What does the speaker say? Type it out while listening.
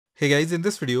Hey guys, in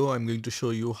this video I'm going to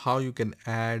show you how you can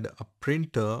add a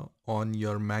printer on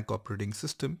your Mac operating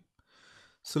system.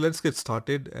 So let's get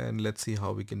started and let's see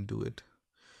how we can do it.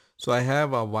 So I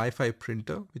have a Wi-Fi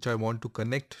printer which I want to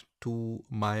connect to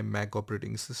my Mac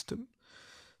operating system.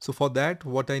 So for that,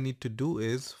 what I need to do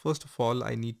is, first of all,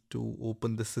 I need to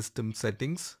open the system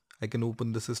settings. I can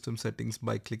open the system settings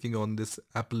by clicking on this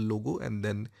Apple logo and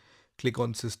then click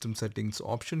on system settings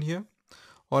option here.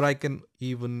 Or I can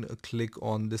even click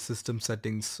on the system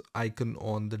settings icon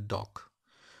on the dock.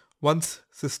 Once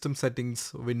system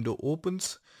settings window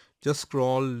opens, just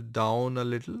scroll down a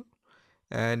little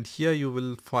and here you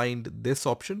will find this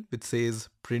option which says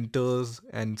printers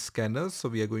and scanners. So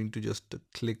we are going to just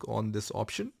click on this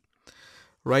option.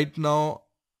 Right now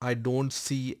I don't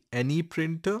see any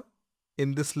printer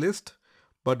in this list,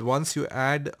 but once you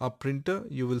add a printer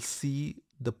you will see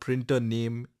the printer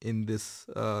name in this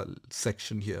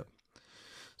section here.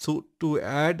 So to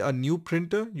add a new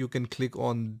printer, you can click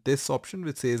on this option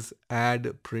which says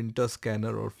add printer,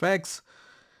 scanner or fax.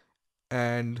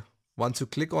 And once you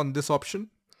click on this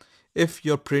option, if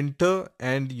your printer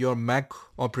and your Mac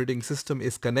operating system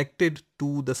is connected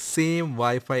to the same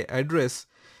Wi-Fi address,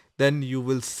 then you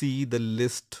will see the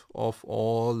list of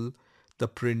all the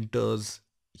printers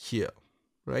here,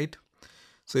 right?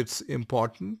 So it's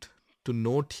important to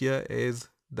note here is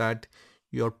that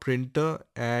your printer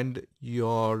and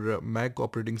your Mac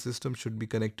operating system should be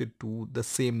connected to the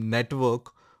same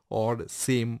network or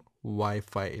same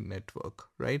Wi-Fi network,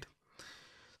 right?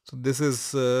 So this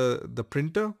is the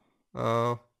printer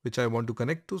which I want to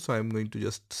connect to. So I'm going to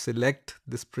just select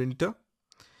this printer.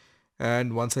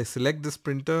 And once I select this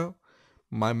printer,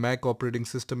 my Mac operating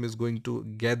system is going to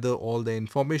gather all the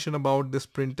information about this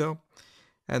printer.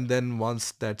 And then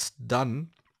once that's done,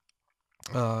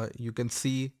 you can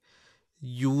see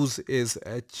use is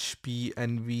HP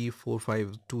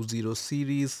NV4520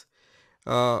 series.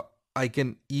 I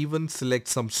can even select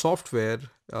some software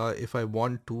if I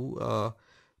want to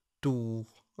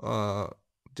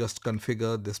just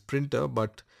configure this printer,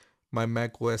 but my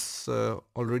macOS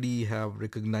already have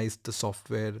recognized the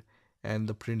software and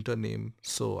the printer name,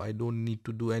 so I don't need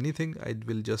to do anything. I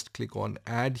will just click on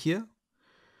add here,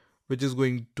 which is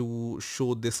going to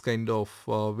show this kind of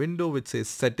window which says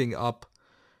setting up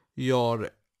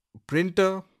your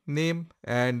printer name.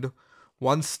 And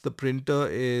once the printer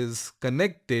is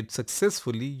connected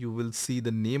successfully, you will see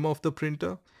the name of the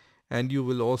printer and you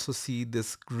will also see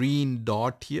this green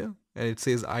dot here and it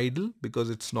says idle because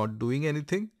it's not doing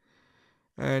anything,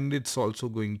 and it's also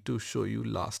going to show you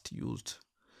last used.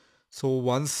 So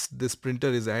once this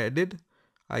printer is added,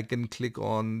 I can click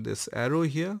on this arrow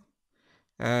here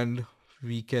and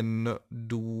we can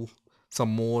do some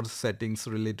more settings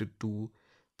related to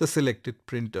the selected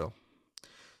printer.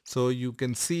 So you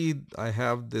can see I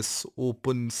have this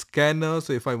open scanner.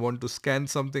 So if I want to scan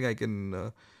something, I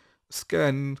can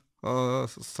scan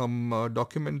some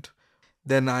document.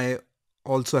 Then I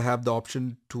also have the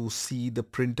option to see the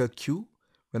printer queue.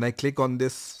 When I click on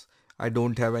this, I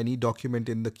don't have any document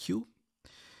in the queue.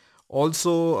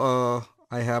 Also,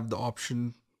 I have the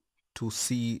option to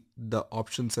see the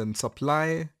options and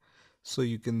supply. So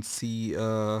you can see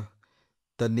the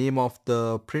name of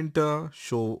the printer,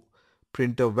 show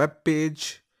printer web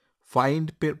page,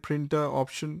 find printer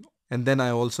option, and then I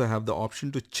also have the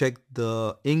option to check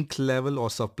the ink level or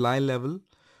supply level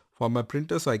for my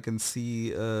printer. So I can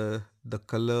see the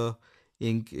color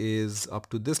ink is up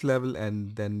to this level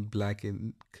and then black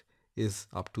ink is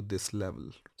up to this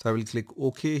level. So I will click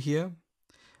OK here.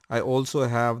 I also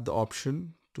have the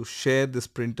option to share this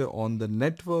printer on the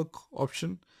network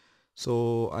option.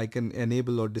 So I can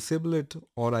enable or disable it,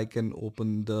 or I can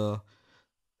open the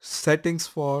settings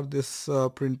for this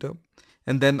printer,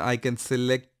 and then I can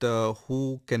select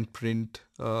who can print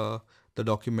the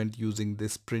document using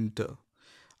this printer.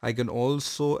 I can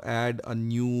also add a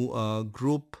new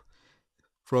group.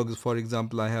 For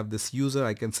example, I have this user.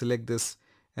 I can select this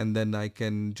and then I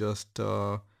can just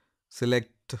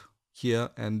select here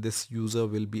and this user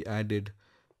will be added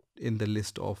in the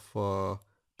list of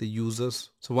the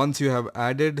users. So once you have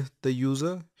added the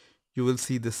user, you will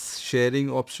see this sharing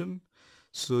option.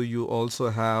 So you also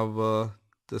have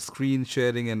the screen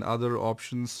sharing and other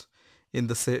options in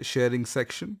the sharing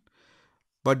section,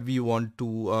 but we want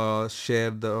to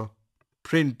share the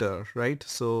printer, right?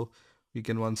 So we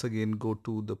can once again go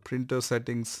to the printer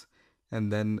settings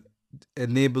and then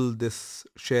enable this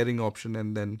sharing option,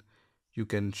 and then you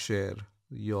can share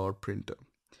your printer.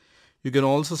 You can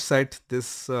also set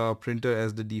this printer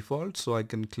as the default. So I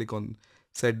can click on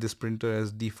set this printer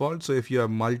as default. So if you have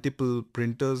multiple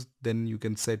printers, then you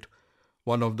can set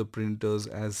one of the printers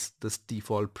as this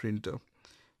default printer.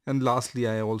 And lastly,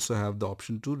 I also have the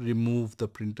option to remove the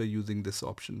printer using this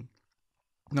option.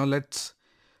 Now let's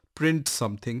print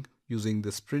something using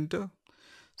this printer.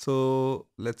 So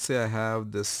let's say I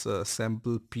have this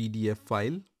sample PDF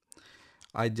file.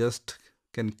 I just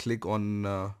can click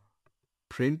on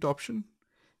print option,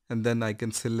 and then I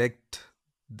can select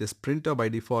this printer. By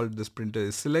default, this printer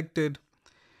is selected,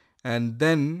 and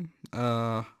then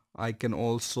I can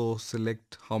also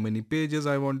select how many pages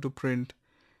I want to print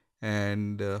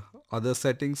and other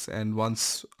settings, and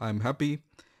once I'm happy,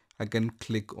 I can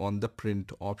click on the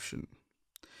print option.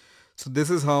 So this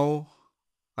is how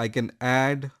I can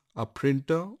add a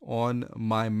printer on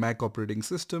my Mac operating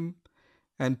system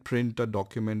and print a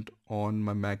document on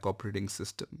my Mac operating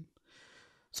system.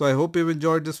 So I hope you've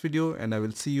enjoyed this video, and I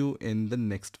will see you in the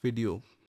next video.